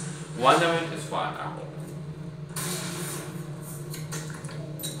ridiculous. One damage is fine, I hope.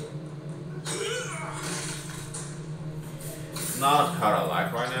 It's not a card I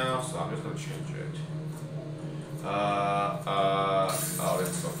like right now, so I'm just gonna change it. Oh, this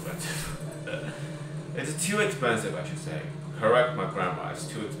is so expensive. It's too expensive, I should say. Correct my grammar, it's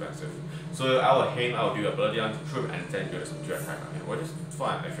too expensive. So I will do ability on the troop and then do a attack on him, which is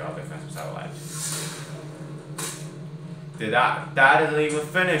fine if you have defensive satellite. That isn't even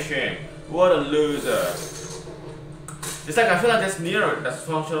finishing. What a loser. It's like I feel like that's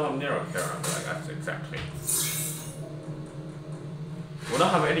functional of Nero character, like that's exactly. We don't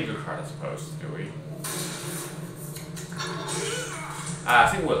have any good card, I suppose, do we? I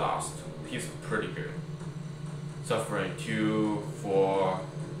think we lost. He's pretty good. Suffering 2, 4,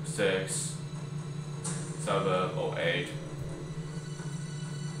 6, 7, or 8.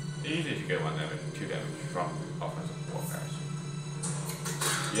 Easy to get 1 damage, 2 damage from offensive war, guys.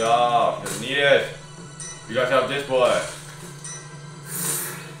 Yo, you need it. You guys have this boy.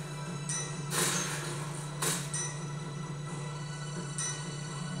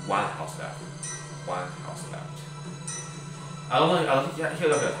 One house left. I don't think he'll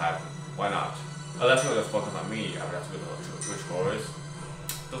look at type. Why not? Unless he'll just focus on me, I would have to go to which Horus.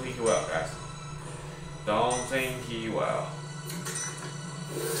 Don't think he will, guys. Don't think he will.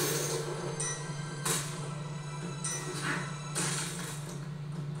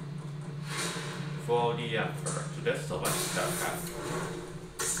 For the Emperor. So there's so much stuff happening.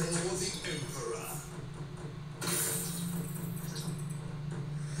 For the Emperor.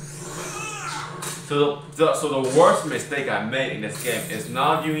 So the worst mistake I made in this game is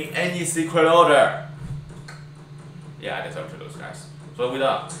not doing any secret order. Yeah, I deserve to those guys. So we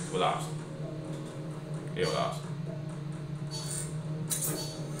lost. Yeah, we lost.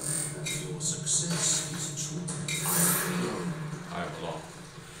 Your success is true. I am alone.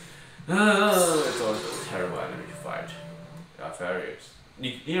 It's always a terrible enemy to fight. Yeah, Farius.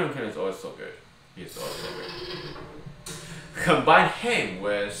 Neon Ken is always so good. He's always so good. Combine him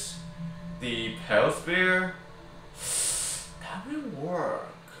with the Pale Spear. That will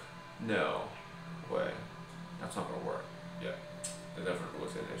work. No. Wait. That's not gonna work. Yeah. The different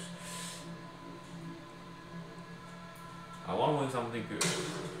rules in this. I want to win something good.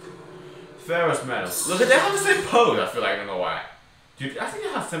 Ferrous Metal. Look at they have the same pose, I feel like, I don't know why. Dude, I think they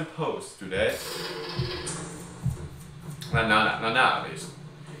have the same pose, do they? Not at least.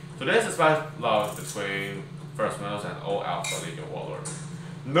 So there's a special law between Ferrous Metals and all Alpha Legion Warlord.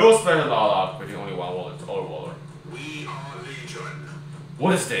 No special law between only one Warlord, it's all Warlord. We are Legion.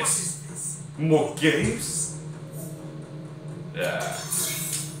 What is this? More games? Yeah.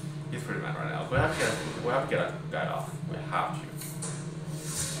 He's pretty mad right now. We have to get that off. We have to.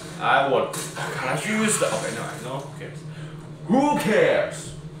 I would. Can I use the? Okay, no. Who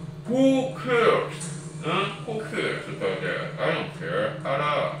cares? Who cares? Who cares? Who cares about that? I don't care at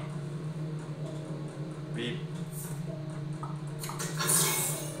all. Beep.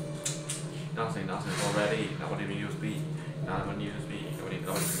 Nothing already. Nobody even use B. Nobody use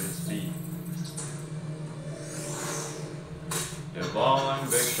B. Divine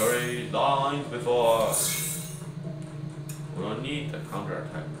victory lies before us. We don't need the counter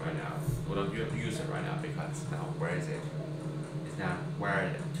attack right now. We don't use it right now because now where is it? It's not where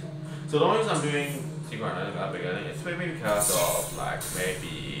is it? So the only reason I'm doing Secret Identity at the beginning is maybe because of like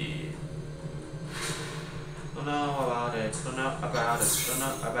maybe don't know about it. Don't know about it. Don't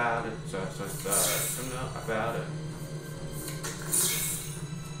know about it. Don't know about it.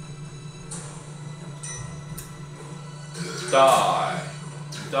 Die.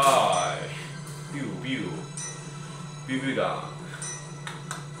 Die. Pew pew. BB gun.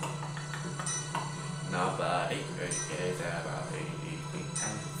 Nobody cares about anything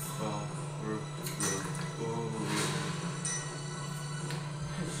else. So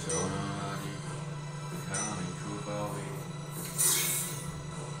nobody coming to for me.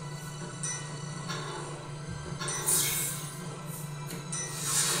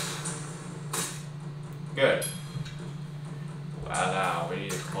 Good. Well, now we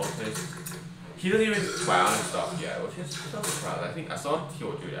need to close this. He doesn't even fire on stuff yet, which is so surprised. I thought he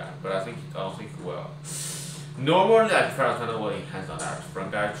would do that, but I don't think he will. Normally, I prefer to know what he has on that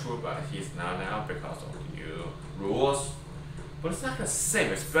front guy true, but he's not now because of the new rules. But it's not the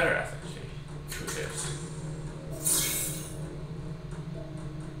same. It's better actually. To this.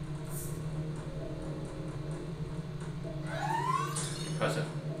 Impressive.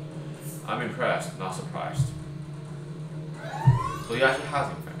 I'm impressed, not surprised. So he actually has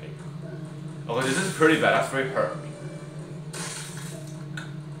infinity. Okay, this is pretty bad. That's very hurt.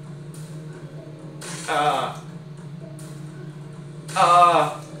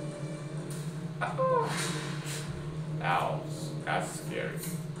 Ow, that's scary.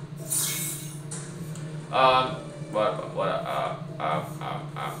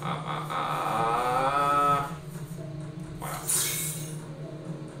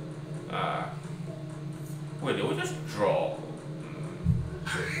 Wait, did we just draw?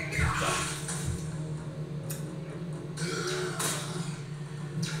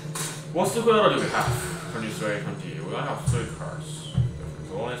 What secret order do we have for this very country? We only have 3 cards.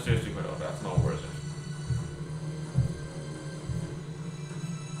 So only 3 secret order, that's not worth it.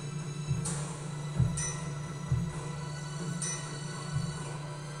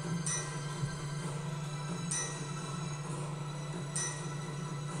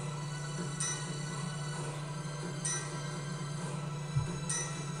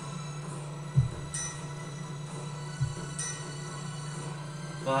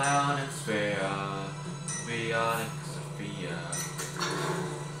 Bionic Sphere, Bionic Sophia.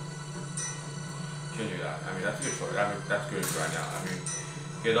 Shouldn't do that. I mean, that's a good choice. I mean, that's good right now. I mean,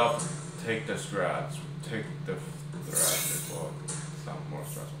 get off, take the strats, take the rest before some more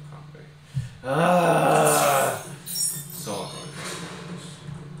stressful combat. So annoying.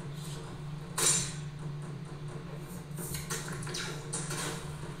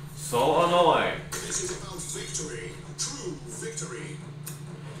 So annoying. This is about victory, true victory.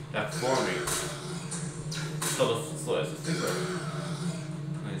 That's forming. So it's a secret.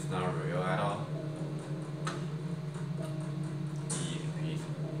 It's not real at all. Easy peasy.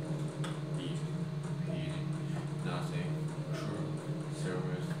 Easy peasy. Nothing true,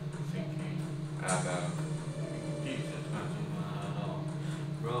 serious thinking about Jesus at all.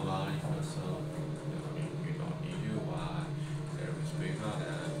 Robotic yourself. You don't need to why. There is bigger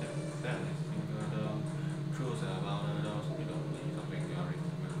than anything at all. Truth about it all. You don't need something else.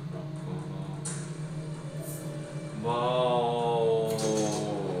 Whoa.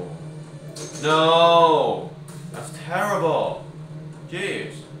 No! That's terrible!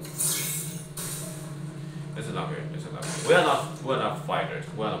 Jeez. This is not good. This is not good. We're not fighters.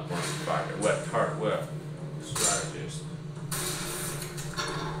 We're not born fighters. We're strategists.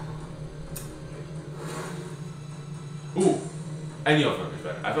 Ooh! Any of them is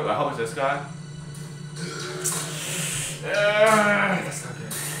better. I hope it's this guy. That's not good.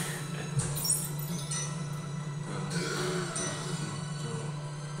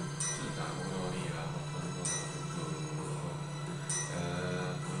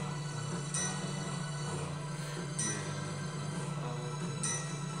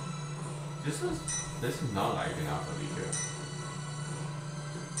 This is not like an Alpha Leader.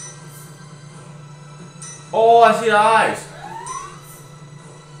 Oh, I see the eyes!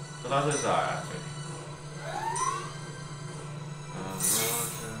 So that's his eye, actually.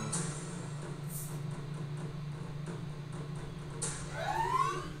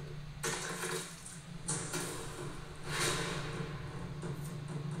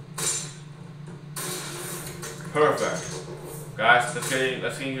 Perfect. Guys, let's get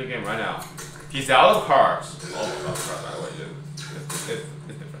into the game right now. He's out of cards. Oh, not cards, by the way. It's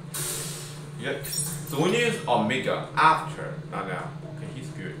different. Yep. So we use Omega after, not now. Okay, he's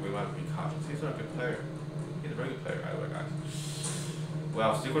good. We might be cautious. He's not a good player. He's a very good player, by the way, guys.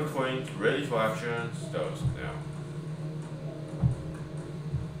 Well, secret coins, ready for actions, those now.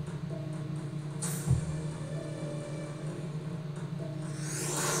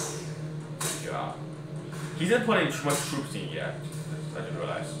 Good job. He didn't put in too much troops in yet. I didn't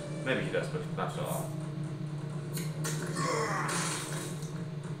realize. Maybe he does, but not so long.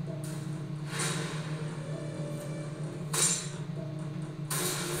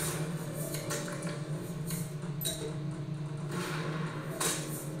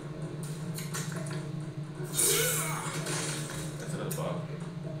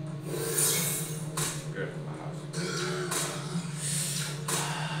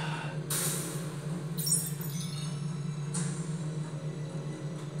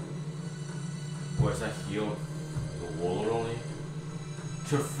 that heal the warlord only?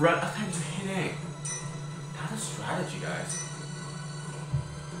 To front attacks hitting. That's a strategy, guys.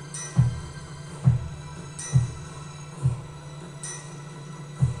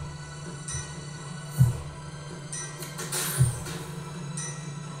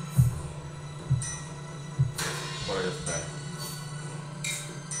 What I just said.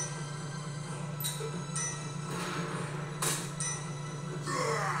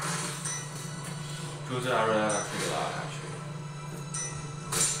 Cruiser I really actually a lot actually.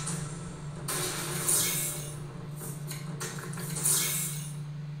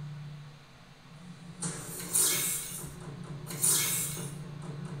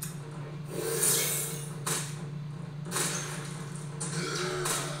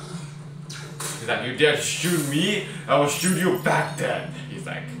 He's like, you dare to shoot me? I will shoot you back then. He's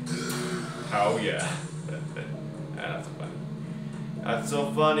like, oh yeah. That's funny. That's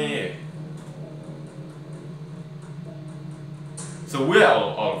so funny. So we're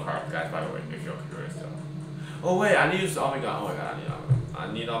all cards, guys, by the way, if you're curious though. Oh wait, I need to use Omega. Oh my god,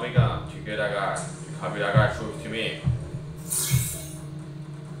 I need Omega to get that guy, to copy that guy troops to me.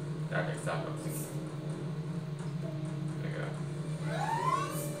 That's exactly what I'm thinking. There you go.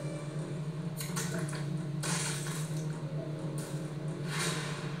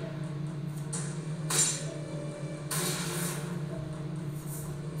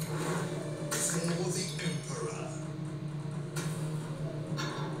 For the Emperor.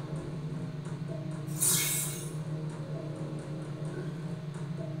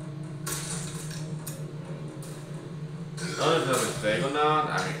 Not if it's a mistake or not,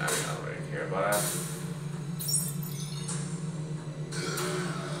 I mean, I don't really care about that.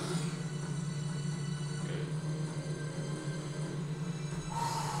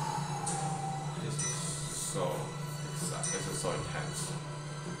 This is so intense.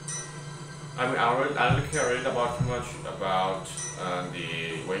 I mean, I don't care really about too much about the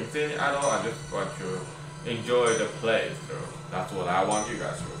wing thing at all. I just want to enjoy the playthrough. That's what I want you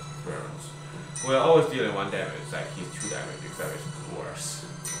guys to experience. We're always dealing 1 damage, like he's 2 damage, except it's worse.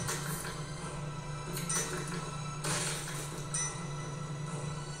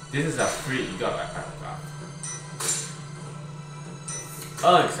 This is a free ego backpack.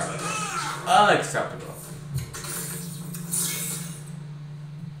 Unacceptable. Unacceptable.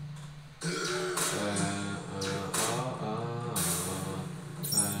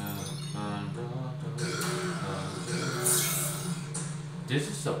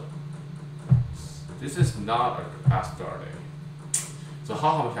 This is not a fast starting. So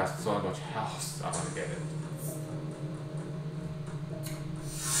how much has so much health? I want to get it.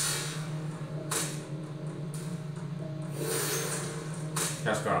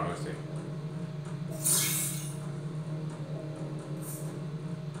 That's what I'm gonna see.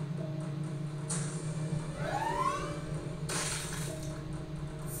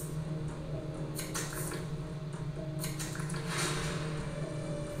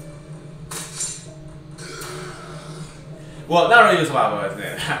 Well, not really survival, isn't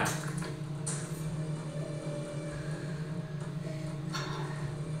it? I'm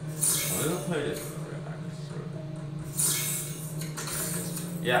gonna play this one real back.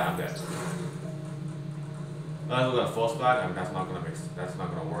 Yeah, I'm dead. Unless we got force flag, and that's not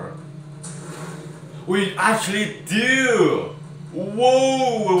gonna work. We actually do!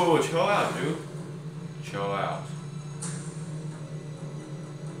 Whoa, chill out, dude. Chill out.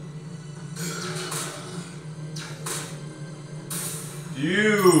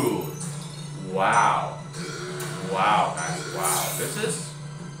 Dude! Wow. Wow, guys, wow. This is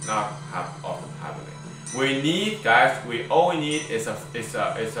not often happening. We need, guys, all we need is a what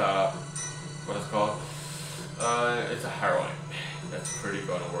is it called? It's a heroine. That's pretty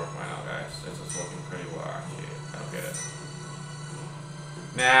gonna work right now, guys. This is working pretty well, actually. I don't get it.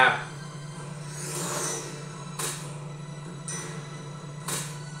 Nah.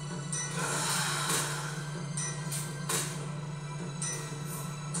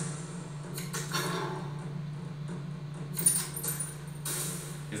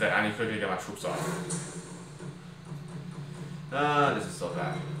 He's like, I need to quickly get my troops off. This is so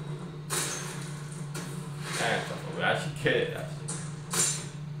bad. And we actually get it, actually.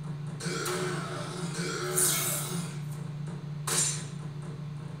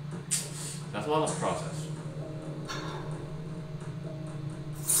 That's a lot of process.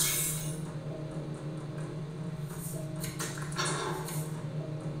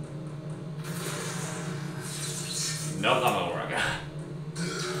 Nope, not gonna work.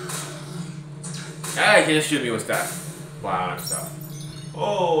 Hey, he just shoot me with that. Wow, and stuff.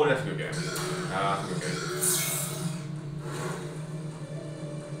 Oh, that's a good game. That's a good game.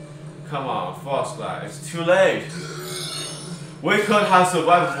 come on, Force Glide, it's too late. We could have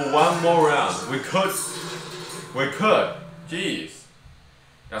survived for one more round. We could. Jeez.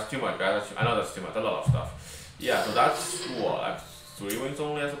 That's too much, guys. I know that's too much. A lot of stuff. Yeah, so that's what, like 3 wins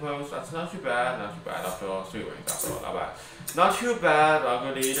only, I suppose. That's not too bad. Not too bad. After all, 3 wins. That's all. Not bad. Not too bad.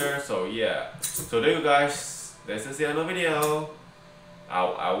 I'm good leader. So yeah. So there you guys. This is the end of the video.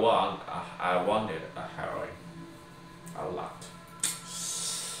 I wanted a heroine. A lot.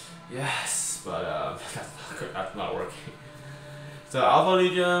 Yes, but that's not working. So Alpha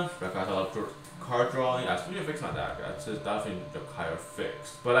Legion, because I love card drawing, I still need to fix my deck. That's just definitely the kind of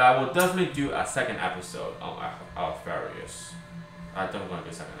fix. But I will definitely do a second episode on Alpharius. I'm definitely gonna do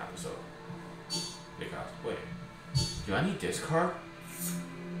a second episode. Because wait, do I need this card?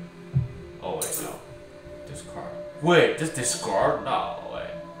 Oh wait, no. This card. Wait, this discard? No,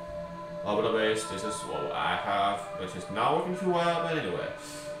 wait. Orbital base, this is what I have, which is not working too well, but anyway.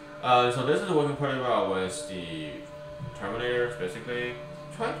 So this is working pretty well with the Terminators, basically.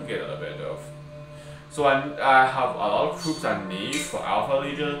 Trying to get a little bit of. So I have a lot of troops I need for Alpha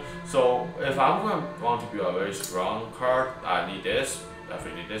Legion. So if I'm going to want to be a very strong card, I need this.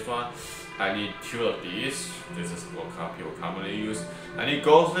 Definitely need this one. I need 2 of these. This is what people commonly use. I need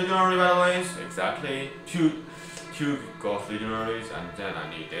Ghost Legionary, by the way. Exactly. Two Ghost Legionaries, and then I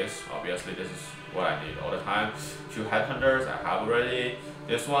need this. Obviously, this is what I need all the time. 2 Headhunters I have already.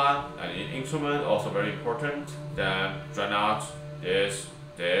 This one, I need Instrument, also very important. Then Dreadnought, this.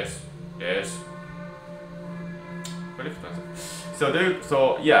 Pretty expensive. So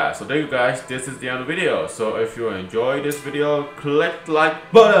there you guys, this is the end of the video. So if you enjoyed this video, click the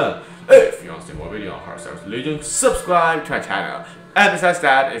like button. If you want to see more video on Horus Heresy Legion, subscribe to our channel. And besides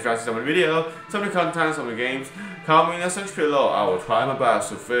that, if you want to see some of the video, some of the content, some of the games, comment in the section below. I will try my best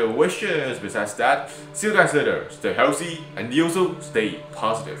to fulfill wishes. Besides that, see you guys later. Stay healthy and also stay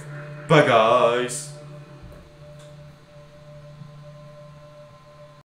positive. Bye guys.